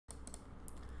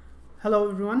Hello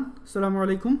everyone, Assalamu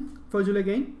alaikum, Fazul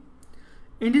again.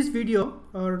 In this video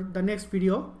or the next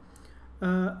video,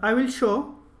 I will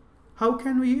show how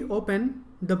can we open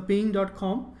the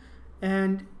bing.com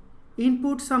and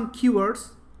input some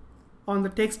keywords on the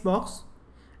text box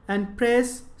and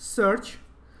press search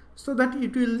so that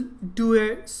it will do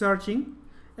a searching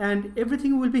and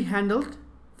everything will be handled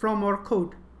from our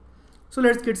code. So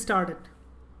let's get started.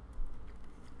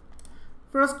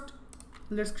 First,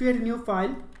 let's create a new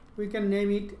file. We can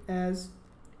name it as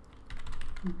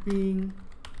bing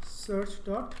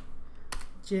search.js,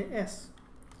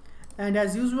 and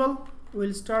as usual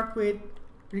we'll start with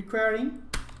requiring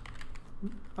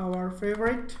our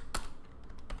favorite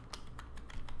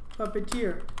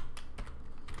Puppeteer,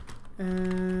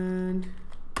 and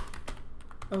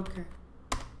okay,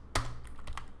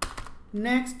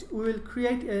 next we will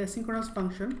create a synchronous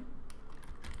function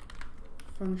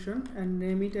and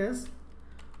name it as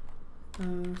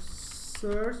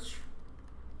search.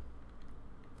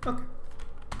 Okay,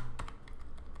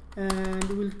 and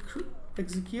we'll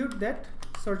execute that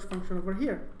search function over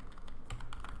here.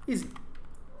 Easy.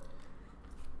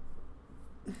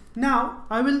 Now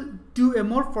I will do a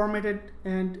more formatted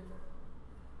and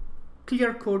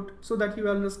clear code so that you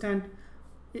will understand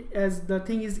as the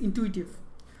thing is intuitive.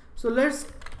 So let's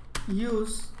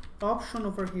use option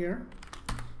over here,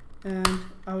 and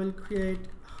I will create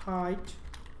height,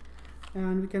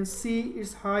 and we can see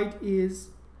its height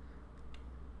is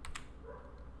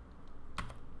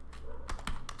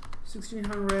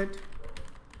 1600,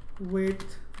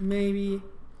 width maybe,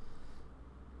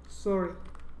 sorry,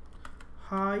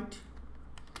 height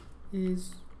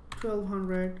is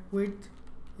 1200, width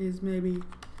is maybe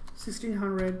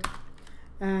 1600,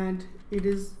 and it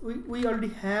is we already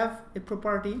have a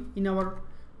property in our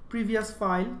previous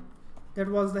file that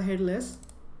was the headless.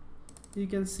 You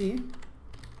can see,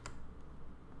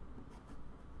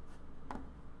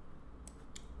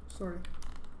 sorry,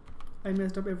 I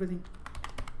messed up everything.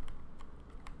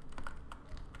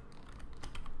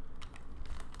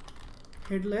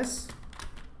 Headless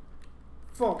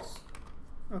false.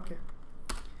 Okay,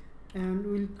 and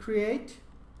we'll create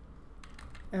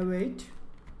await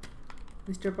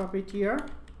Mr. Puppeteer,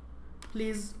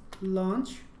 please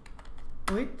launch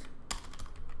with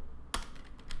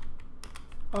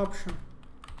option,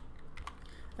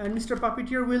 and Mr.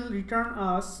 Puppeteer will return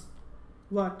us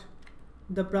what?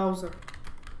 The browser.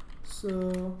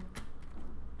 So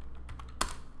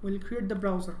we'll create the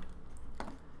browser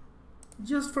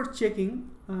just for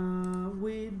checking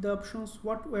with the options.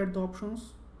 What were the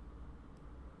options?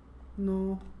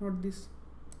 No, not this.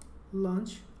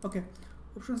 Launch. Okay,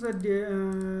 options are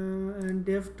and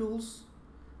dev tools,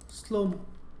 slow-mo.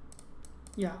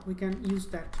 Yeah, we can use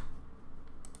that.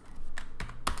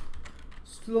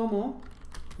 Slow-mo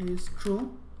is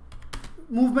true.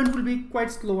 Movement will be quite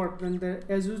slower than the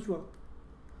as usual,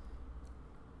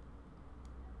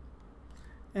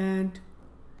 and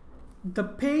the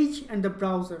page and the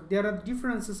browser, there are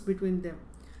differences between them.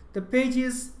 The page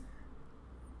is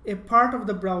a part of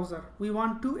the browser. We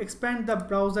want to expand the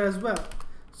browser as well.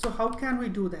 So how can we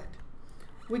do that?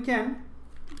 We can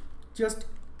just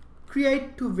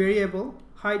create two variables,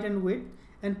 height and width,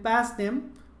 and pass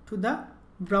them to the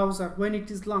browser when it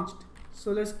is launched.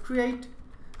 So let's create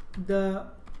the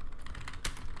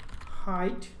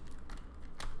height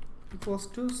equals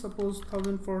to suppose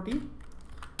 1040,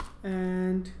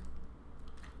 and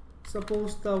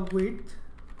suppose the width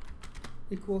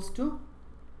equals to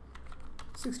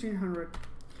 1600,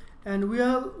 and we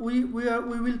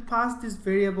will pass this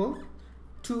variable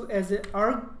to as a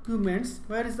arguments.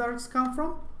 Where is the args come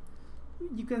from?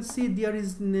 You can see there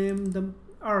is name the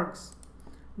args,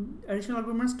 additional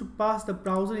arguments to pass the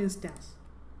browser instance.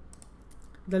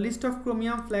 The list of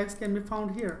Chromium flags can be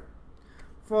found here.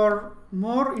 For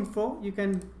more info, you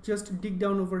can just dig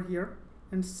down over here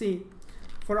and see.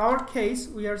 For our case,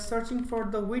 we are searching for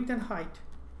the width and height.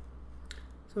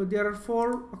 So there are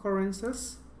 4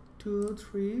 occurrences, 2,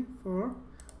 3, 4.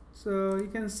 So you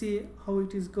can see how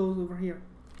it is goes over here.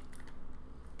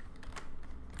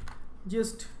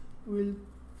 Just will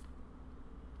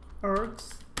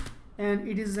args, and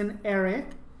it is an array,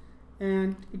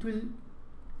 and it will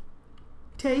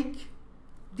take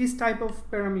this type of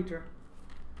parameter.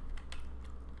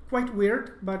 Quite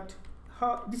weird, but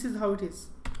this is how it is.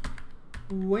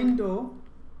 Window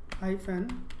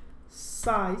hyphen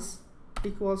size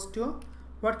equals to,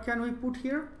 what can we put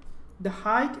here? The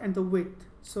height and the width.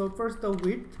 So first the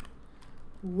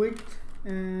width,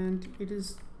 and it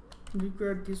is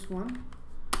required this one,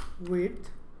 width,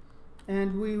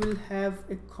 and we will have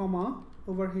a comma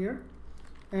over here,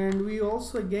 and we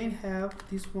also again have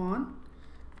this one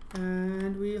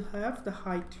and we'll have the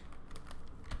height.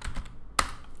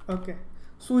 Okay,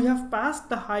 so we have passed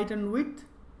the height and width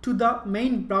to the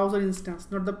main browser instance,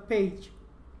 not the page.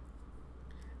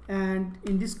 And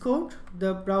in this code,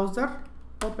 the browser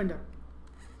opened up,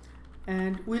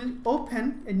 and we'll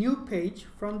open a new page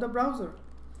from the browser.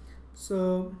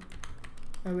 So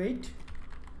await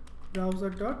browser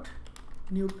dot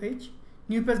new page.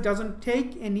 New page doesn't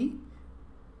take any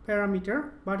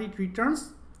parameter, but it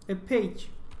returns a page.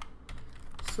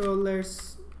 So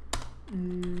let's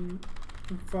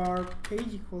var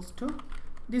page equals to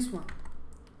this one,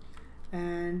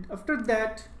 and after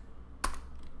that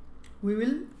we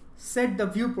will set the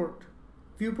viewport.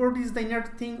 Viewport is the inner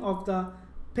thing of the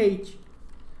page.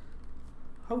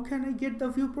 How can I get the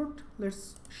viewport?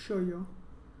 Let's show you.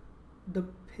 The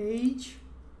page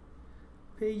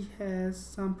has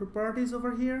some properties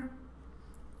over here,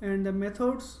 and the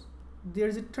methods,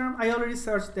 there's a term, I already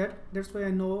searched that, that's why I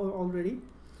know already.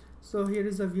 So here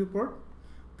is a viewport.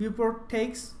 Viewport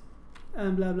takes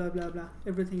blah blah blah blah,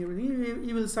 everything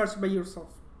you will search by yourself.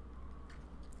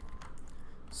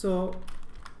 So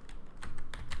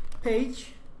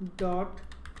page dot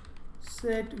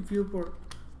set viewport.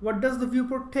 What does the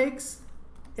viewport takes?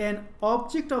 An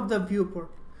object of the viewport.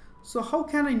 So how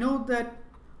can I know that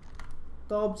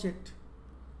the object?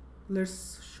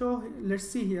 Let's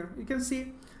see here. You can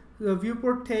see the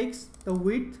viewport takes the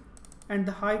width and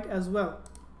the height as well.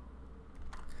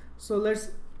 So let's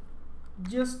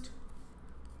just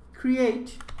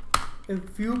create a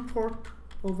viewport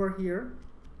over here,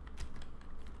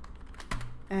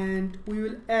 and we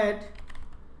will add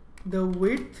the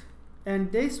width,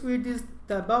 and this width is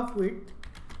the above width,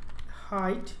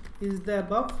 height is the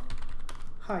above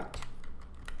height.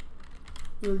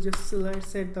 We'll just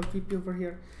set the VP over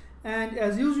here, and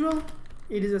as usual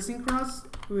it is asynchronous.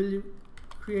 We'll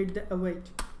create the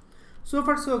await. So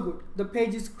far so good, the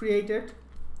page is created.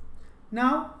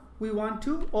 Now we want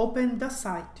to open the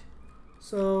site.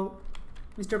 So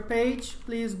Mr. Page,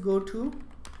 please go to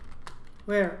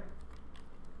where?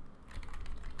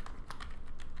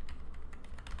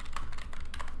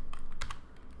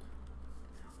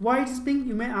 Why it is ping,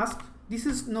 you may ask. This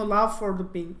is no love for the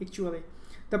ping actually.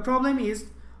 The problem is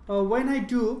when I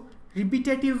do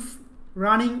repetitive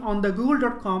running on the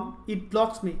google.com, it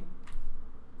blocks me.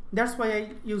 That's why I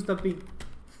use the ping.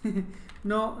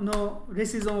 no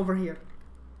racism over here.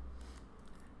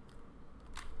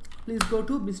 Please go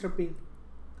to Mr. Ping.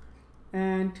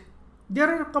 And there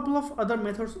are a couple of other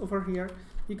methods over here.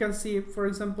 You can see, for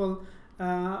example,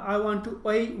 I want to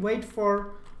wait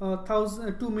for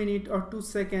 2 minutes or 2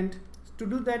 seconds. To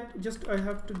do that, just I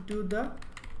have to do the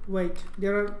wait.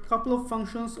 There are a couple of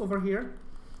functions over here.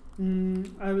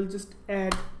 I will just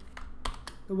add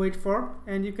the wait for,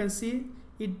 and you can see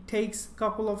it takes a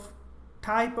couple of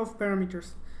type of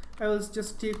parameters. I will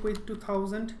just take with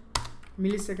 2000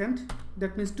 millisecond.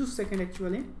 That means 2 seconds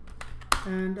actually,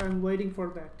 and I'm waiting for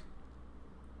that.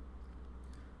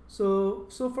 So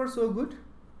far so good,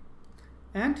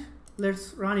 and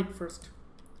let's run it first.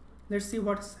 Let's see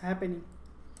what's happening.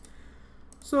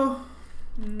 So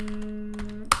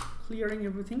clearing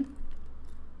everything.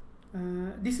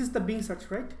 This is the Bing search,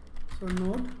 right? So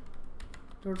node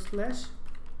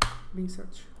 / Bing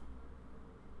search.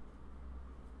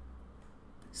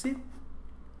 See,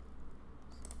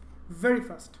 very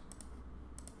fast.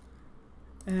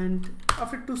 And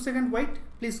after 2 second wait,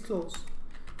 please close.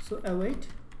 So await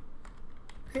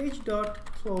page dot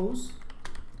close,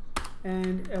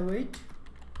 and await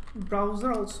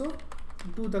browser also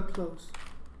do the close.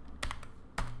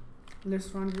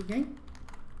 Let's run it again.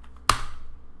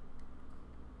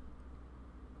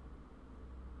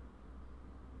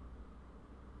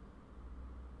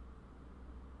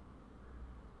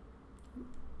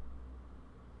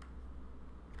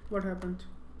 What happened?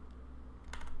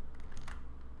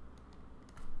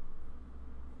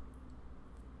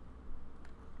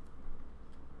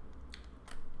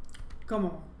 Come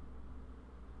on.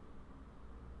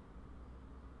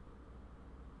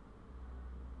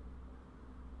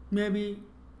 Maybe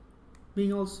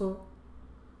Bing also.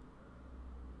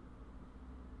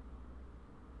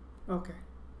 Okay,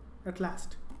 at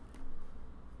last.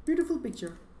 Beautiful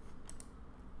picture.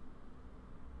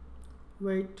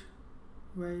 Wait.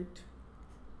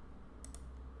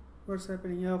 What's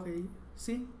happening? Okay,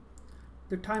 see,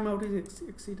 the timeout is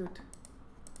exceeded.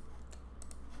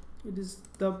 It is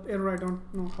the error I don't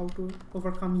know how to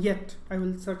overcome yet. I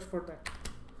will search for that.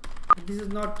 This is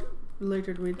not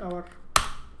related with our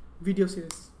video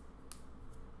series.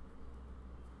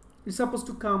 It's supposed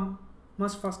to come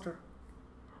much faster.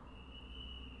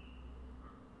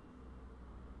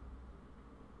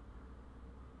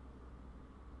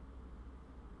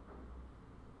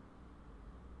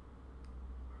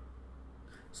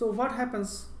 So what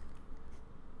happens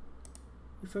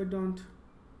if I don't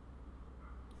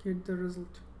get the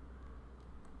result?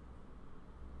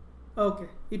 Okay,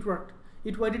 it worked.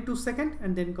 It waited 2 seconds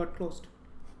and then got closed.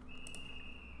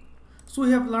 So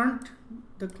we have learned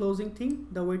the closing thing,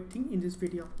 the wait thing in this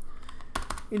video.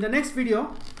 In the next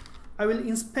video, I will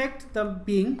inspect the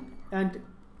being and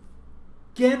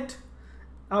get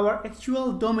our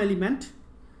actual DOM element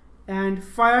and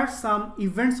fire some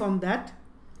events on that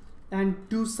and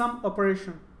do some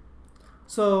operation.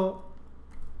 So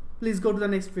please go to the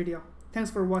next video.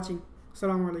 Thanks for watching.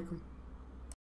 Assalamu alaikum.